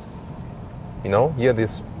throttle. You know, here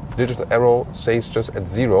this digital arrow says just at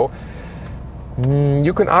 0.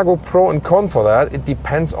 You can argue pro and con for that. It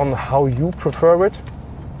depends on how you prefer it.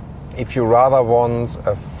 If you rather want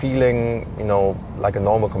a feeling, you know, like a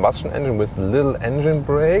normal combustion engine with little engine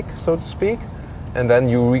brake, so to speak, and then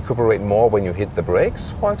you recuperate more when you hit the brakes,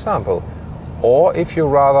 for example. Or if you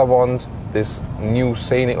rather want this new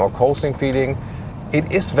sailing or coasting feeling,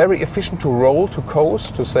 it is very efficient to roll, to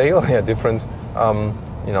coast, to sail. Yeah, different,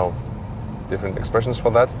 different expressions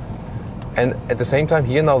for that. And at the same time,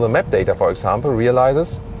 here now the map data, for example,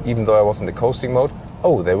 realizes, even though I was in the coasting mode,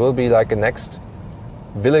 oh, there will be like a next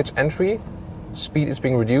village entry, speed is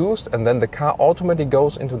being reduced, and then the car automatically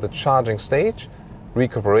goes into the charging stage,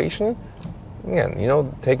 recuperation. Again, you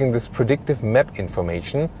know, taking this predictive map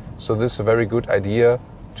information, so this is a very good idea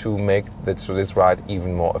to make this ride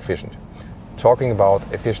even more efficient. Talking about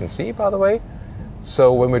efficiency, by the way,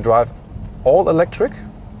 so when we drive all electric,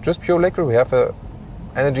 just pure electric, we have a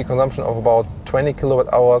energy consumption of about 20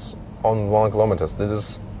 kilowatt hours on 1 kilometer. This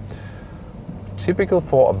is typical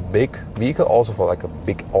for a big vehicle, also for like a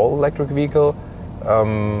big all-electric vehicle.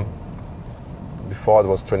 Before it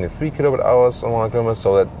was 23 kilowatt hours on 1 kilometer,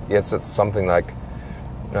 so that yes, it's something like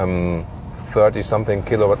 30 something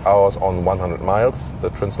kilowatt hours on 100 miles, the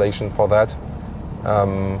translation for that.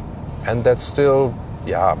 And that's still,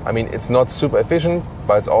 yeah, I mean, it's not super efficient,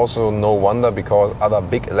 but it's also no wonder because other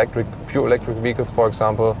big pure electric vehicles, for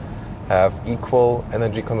example, have equal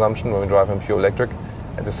energy consumption when we drive in pure electric.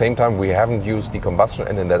 At the same time, we haven't used the combustion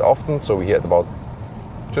engine that often, so we hit about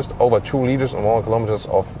just over 2 liters on 1 kilometers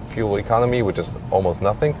of fuel economy, which is almost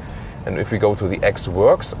nothing. And if we go to the X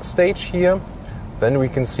Works stage here, then we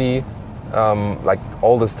can see like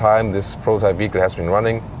all this time this prototype vehicle has been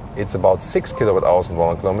running, it's about 6 kilowatt hours on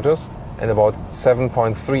 100 kilometers and about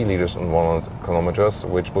 7.3 liters on 100 kilometers,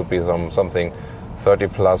 which would be something 30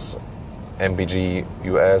 plus mpg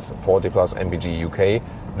US, 40 plus mpg UK.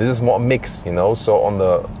 this is more a mix, you know. So on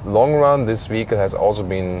the long run, this vehicle has also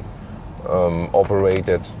been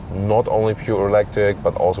operated not only pure electric,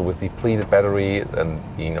 but also with depleted battery and,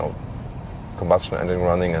 you know, combustion engine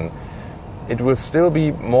running, and it will still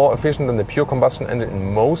be more efficient than the pure combustion engine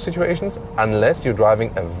in most situations, unless you're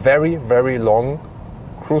driving a very, very long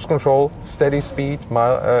cruise control, steady speed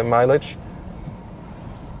mileage,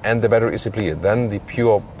 and the battery is depleted. Then the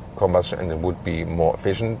pure combustion engine would be more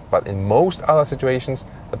efficient. But in most other situations,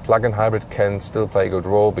 the plug-in hybrid can still play a good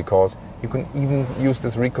role, because you can even use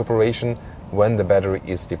this recuperation when the battery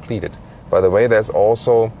is depleted. By the way, there's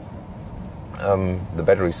also the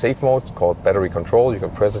battery safe mode called battery control. You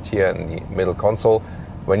can press it here in the middle console.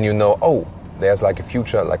 When you know, oh, there's like a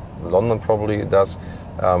future, like London probably does,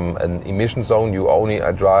 an emission zone, you only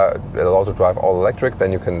allowed to drive all electric,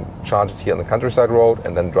 then you can charge it here on the countryside road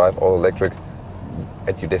and then drive all electric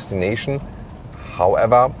at your destination.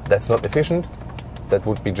 However, that's not efficient. That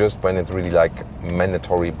would be just when it's really like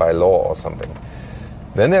mandatory by law or something.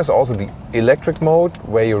 Then there's also the electric mode,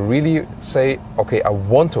 where you really say, okay, I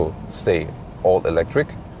want to stay all electric,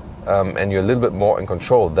 and you're a little bit more in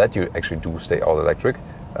control that you actually do stay all electric.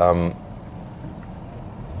 And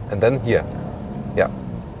then here, yeah.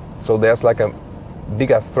 So there's like a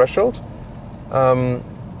bigger threshold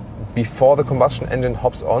before the combustion engine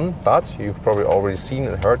hops on, but you've probably already seen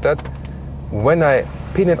and heard that. When I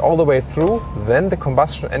pin it all the way through, then the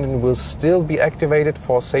combustion engine will still be activated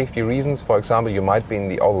for safety reasons. For example, you might be in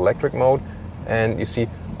the all-electric mode and you see,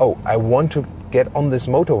 oh, I want to get on this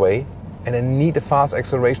motorway and I need a fast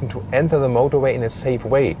acceleration to enter the motorway in a safe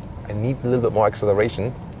way. I need a little bit more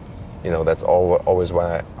acceleration. You know, that's always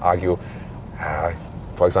why I argue,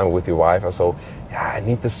 for example, with your wife or so, yeah, I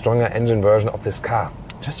need the stronger engine version of this car.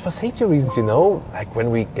 Just for safety reasons, you know, like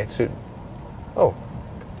when we get to, oh,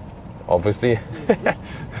 obviously.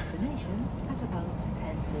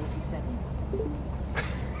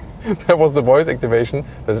 That was the voice activation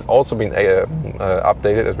that has also been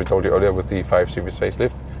updated, as we told you earlier, with the 5 Series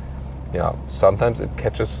facelift. Yeah, sometimes it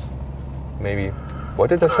catches, maybe, what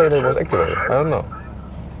did I say that was activated? I don't know.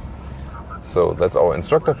 So that's our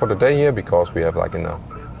instructor for today here, because we have like in a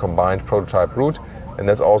combined prototype route. And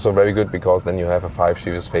that's also very good, because then you have a 5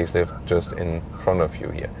 Series facelift just in front of you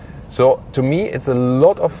here. So to me, it's a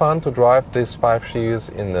lot of fun to drive this 5 Series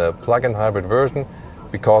in the plug-in hybrid version,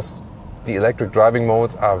 because the electric driving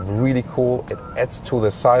modes are really cool. It adds to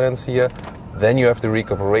the silence here. Then you have the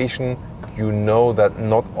recuperation. You know that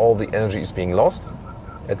not all the energy is being lost.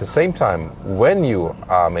 At the same time, when you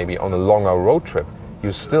are maybe on a longer road trip,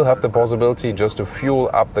 you still have the possibility just to fuel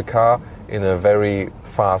up the car in a very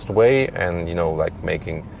fast way, and, you know, like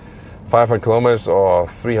making 500 kilometers or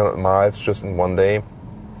 300 miles just in one day.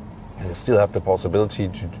 And you still have the possibility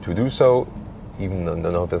to do so, even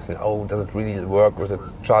though there's, oh, does it really work with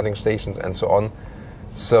its charging stations and so on.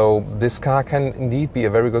 So this car can indeed be a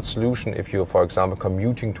very good solution if you're, for example,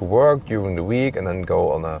 commuting to work during the week and then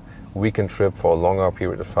go on a weekend trip for a longer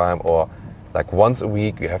period of time, or like once a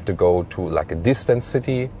week you have to go to like a distant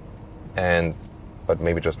city, but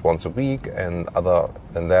maybe just once a week, and other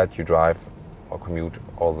than that you drive or commute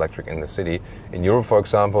all electric in the city. In Europe, for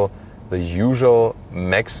example, the usual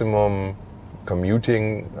maximum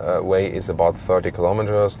commuting way is about 30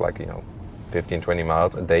 kilometers, like, you know, 15-20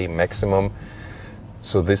 miles a day maximum.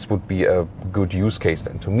 So this would be a good use case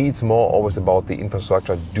then. To me, it's more always about the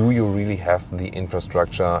infrastructure. Do you really have the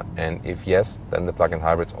infrastructure? And if yes, then the plug-in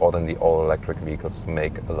hybrids or then the all-electric vehicles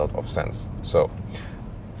make a lot of sense. So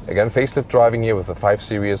again, facelift driving here with the 5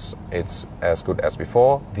 Series, it's as good as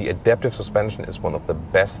before. The adaptive suspension is one of the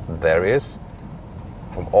best there is.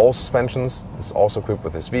 From all suspensions, this is also equipped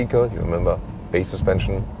with this vehicle. You remember, base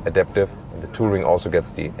suspension, adaptive, and the Touring also gets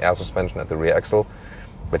the air suspension at the rear axle.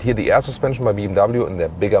 But here the air suspension by BMW in their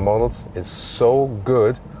bigger models is so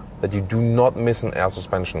good that you do not miss an air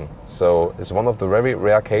suspension. So it's one of the very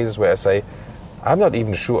rare cases where I say, I'm not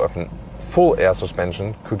even sure if a full air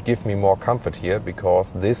suspension could give me more comfort here,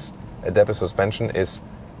 because this adaptive suspension is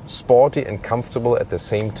sporty and comfortable at the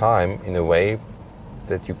same time in a way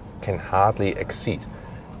that you can hardly exceed.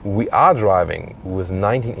 We are driving with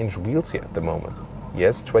 19-inch wheels here at the moment.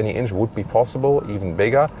 Yes, 20-inch would be possible, even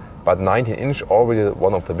bigger, but 19-inch already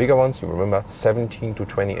one of the bigger ones. You remember, 17 to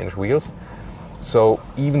 20-inch wheels. So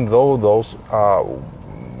even though those are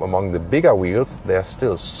among the bigger wheels, they're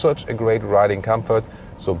still such a great riding comfort.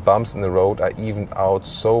 So bumps in the road are evened out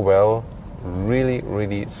so well. Really,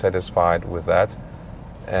 really satisfied with that.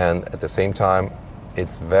 And at the same time,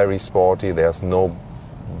 it's very sporty. There's no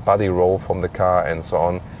body roll from the car and so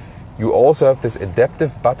on. You also have this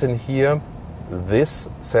adaptive button here. This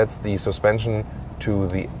sets the suspension to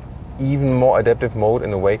the even more adaptive mode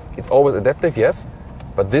in a way. It's always adaptive, yes,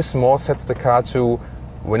 but this more sets the car to,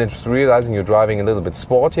 when it's realizing you're driving a little bit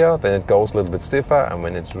sportier, then it goes a little bit stiffer, and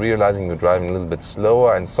when it's realizing you're driving a little bit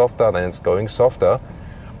slower and softer, then it's going softer.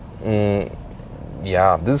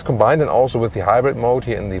 Yeah, this is combined and also with the hybrid mode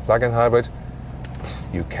here in the plug-in hybrid.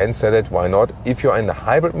 You can set it, why not? If you're in the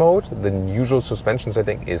hybrid mode, the usual suspension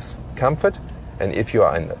setting is comfort, and if you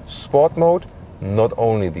are in the sport mode, not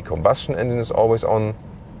only the combustion engine is always on,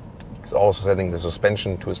 it's also setting the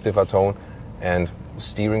suspension to a stiffer tone, and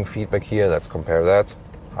steering feedback here, let's compare that.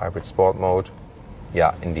 Hybrid sport mode,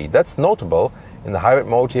 yeah, indeed, that's notable. In the hybrid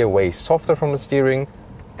mode here, way softer from the steering,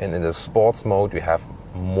 and in the sports mode, you have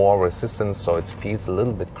more resistance, so it feels a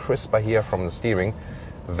little bit crisper here from the steering.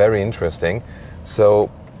 Very interesting. So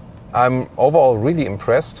I'm overall really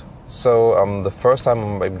impressed. So the first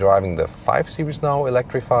time I'm driving the 5 Series now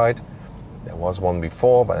electrified. There was one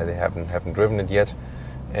before, but I haven't driven it yet.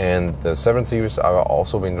 And the 7 Series I've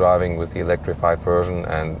also been driving with the electrified version,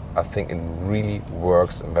 and I think it really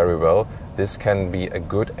works very well. This can be a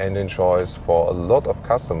good engine choice for a lot of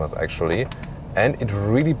customers actually, and it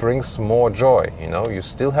really brings more joy. You know, you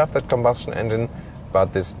still have that combustion engine,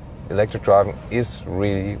 but this electric driving is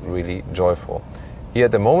really, really joyful. Here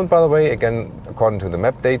at the moment, by the way, again, according to the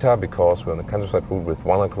map data, because we're on the countryside route with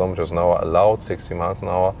 100 kilometers an hour allowed, 60 miles an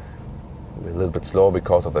hour, we're a little bit slow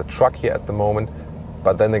because of the truck here at the moment.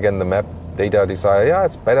 But then again, the map data decided, yeah,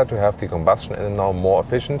 it's better to have the combustion engine now more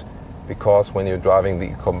efficient, because when you're driving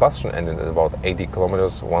the combustion engine at about 80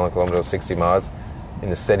 kilometers, 100 kilometers, 60 miles in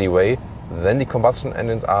a steady way, then the combustion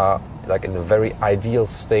engines are like in a very ideal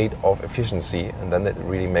state of efficiency, and then it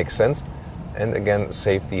really makes sense. And again,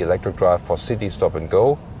 save the electric drive for city stop and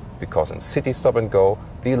go, because in city stop and go,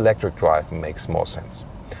 the electric drive makes more sense.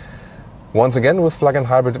 Once again, with plug-in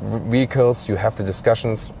hybrid vehicles, you have the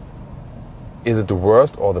discussions, is it the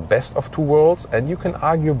worst or the best of two worlds? And you can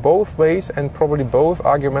argue both ways, and probably both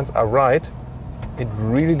arguments are right. It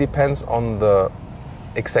really depends on the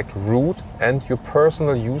exact route and your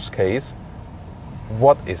personal use case.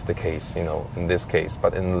 What is the case, you know, in this case?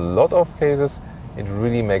 But in a lot of cases, it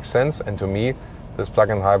really makes sense. And to me, this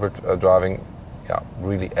plug-in hybrid driving, yeah,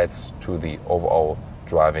 really adds to the overall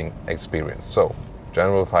driving experience. So,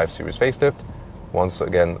 general 5 Series facelift, once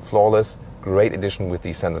again, flawless. Great addition with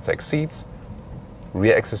the Sensortech seats.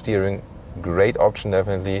 Rear axis steering, great option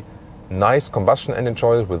definitely. Nice combustion engine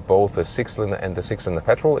choice with both the 6-cylinder and the 6-cylinder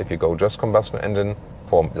petrol. If you go just combustion engine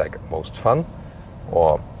for like most fun,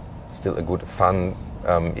 or still a good fun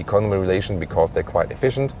economy relation because they're quite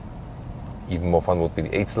efficient. Even more fun would be the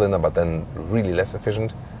 8-cylinder, but then really less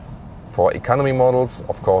efficient. For economy models,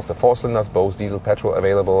 of course, the 4-cylinders, both diesel, petrol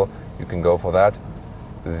available, you can go for that.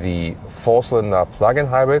 The 4-cylinder plug-in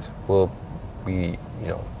hybrid will be, you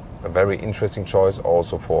know, a very interesting choice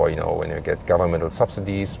also for, you know, when you get governmental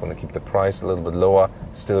subsidies, want to keep the price a little bit lower,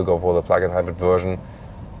 still go for the plug-in hybrid version.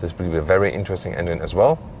 This will be a very interesting engine as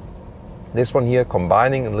well. This one here,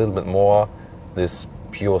 combining a little bit more this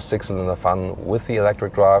pure 6-cylinder fun with the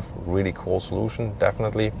electric drive, really cool solution,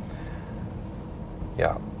 definitely.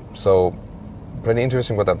 Yeah, so pretty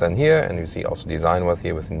interesting what I've done here, and you see also design-wise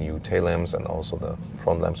here with the new tail lamps and also the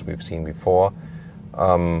front lamps we've seen before.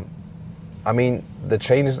 I mean, the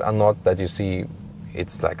changes are not that you see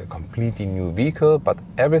it's like a completely new vehicle, but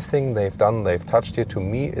everything they've done, they've touched here, to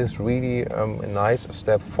me is really a nice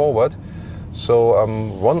step forward. So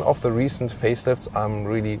one of the recent facelifts I'm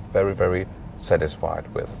really very, very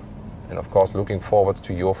satisfied with. And of course, looking forward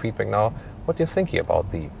to your feedback now. What you're thinking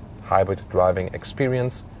about the hybrid driving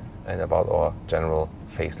experience and about our general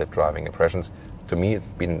facelift driving impressions. To me, it's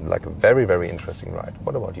been like a very, very interesting ride.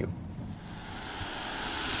 What about you?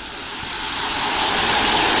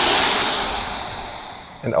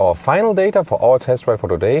 And our final data for our test ride for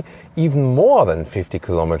today, even more than 50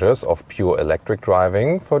 kilometers of pure electric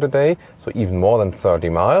driving for today, so even more than 30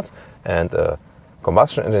 miles, and a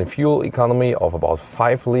combustion engine fuel economy of about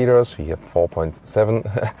 5 liters. We have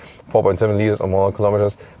 4.7 liters on 100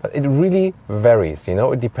 kilometers, but it really varies, you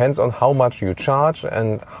know, it depends on how much you charge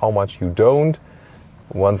and how much you don't.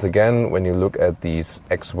 Once again, when you look at these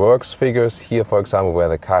X-Works figures here, for example, where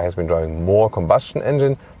the car has been driving more combustion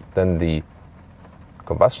engine, then the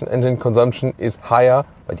combustion engine consumption is higher,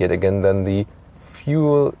 but yet again then the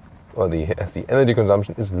fuel or the energy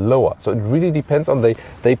consumption is lower. So it really depends on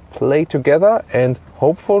they play together, and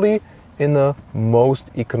hopefully in the most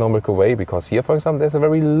economical way, because here, for example, there's a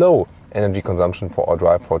very low energy consumption for our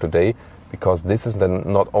drive for today, because this is then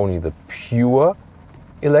not only the pure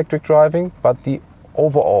electric driving, but the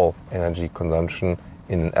overall energy consumption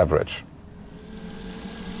in an average.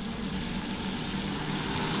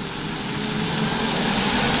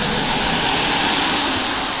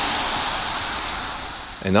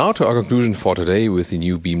 And now to our conclusion for today with the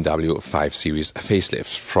new BMW 5 Series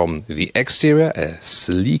facelift. From the exterior, a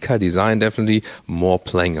sleeker design definitely, more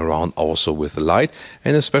playing around also with the light,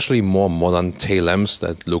 and especially more modern tail lamps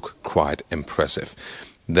that look quite impressive.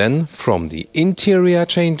 Then from the interior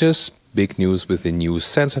changes, big news with the new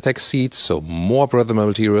SensorTech seats, so more breathable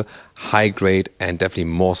material, high grade and definitely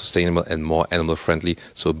more sustainable and more animal friendly.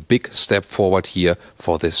 So a big step forward here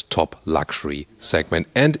for this top luxury segment,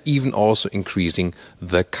 and even also increasing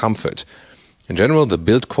the comfort. In general, the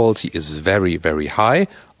build quality is very, very high.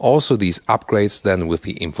 Also these upgrades then with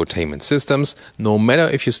the infotainment systems, no matter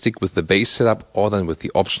if you stick with the base setup or then with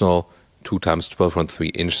the optional 2x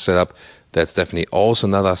 12.3 inch setup, that's definitely also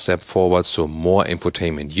another step forward, so more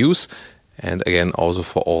infotainment use. And again, also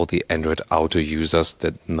for all the Android Auto users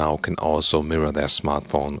that now can also mirror their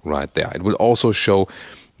smartphone right there. It will also show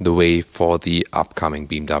the way for the upcoming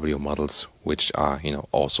BMW models, which are,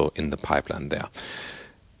 also in the pipeline there.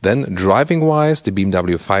 Then driving-wise, the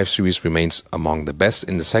BMW 5 Series remains among the best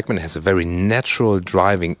in the segment. It has a very natural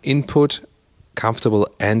driving input, comfortable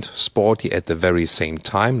and sporty at the very same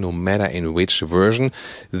time, no matter in which version.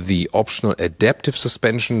 The optional adaptive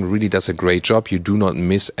suspension really does a great job. You do not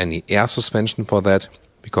miss any air suspension for that,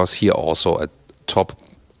 because here also at top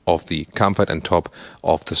of the comfort and top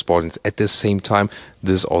of the sportiness at the same time.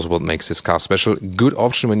 This is also what makes this car special. Good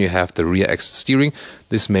option when you have the rear exit steering.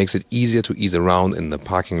 This makes it easier to ease around in the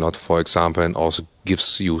parking lot, for example, and also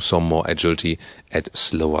gives you some more agility at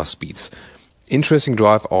slower speeds. Interesting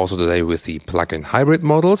drive also today with the plug-in hybrid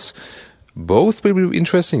models. Both will be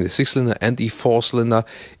interesting, the 6-cylinder and the 4-cylinder.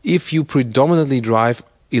 If you predominantly drive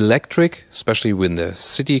electric, especially when the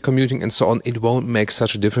city commuting and so on, it won't make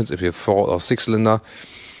such a difference if you're 4 or 6-cylinder.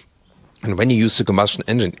 And when you use the combustion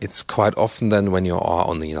engine, it's quite often then when you are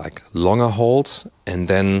on the longer hauls, and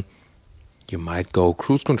then you might go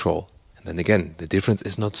cruise control. And then again, the difference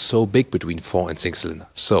is not so big between 4 and 6-cylinder.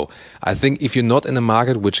 So I think if you're not in a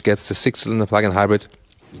market which gets the 6-cylinder plug-in hybrid,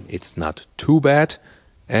 it's not too bad.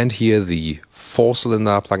 And here the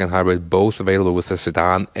 4-cylinder plug-in hybrid, both available with the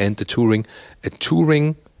sedan and the touring. A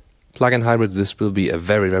touring plug-in hybrid, this will be a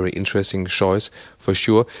very, very interesting choice for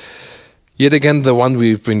sure. Yet again, the one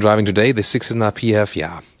we've been driving today, the 6-cylinder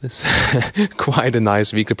PHEV, it's quite a nice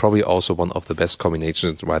vehicle, probably also one of the best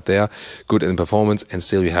combinations right there. Good in performance, and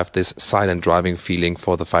still you have this silent driving feeling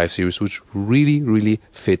for the 5 Series, which really, really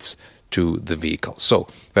fits to the vehicle. So,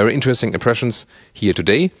 very interesting impressions here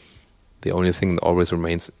today. The only thing that always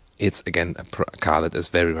remains, it's again a car that is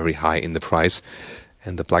very, very high in the price.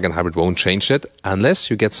 And the plug-in hybrid won't change that. Unless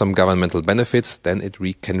you get some governmental benefits, then it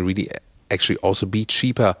can really actually also be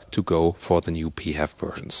cheaper to go for the new PHEV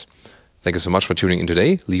versions. Thank you so much for tuning in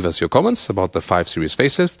today. Leave us your comments about the 5 Series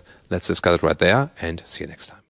facelift. Let's discuss it right there, and see you next time.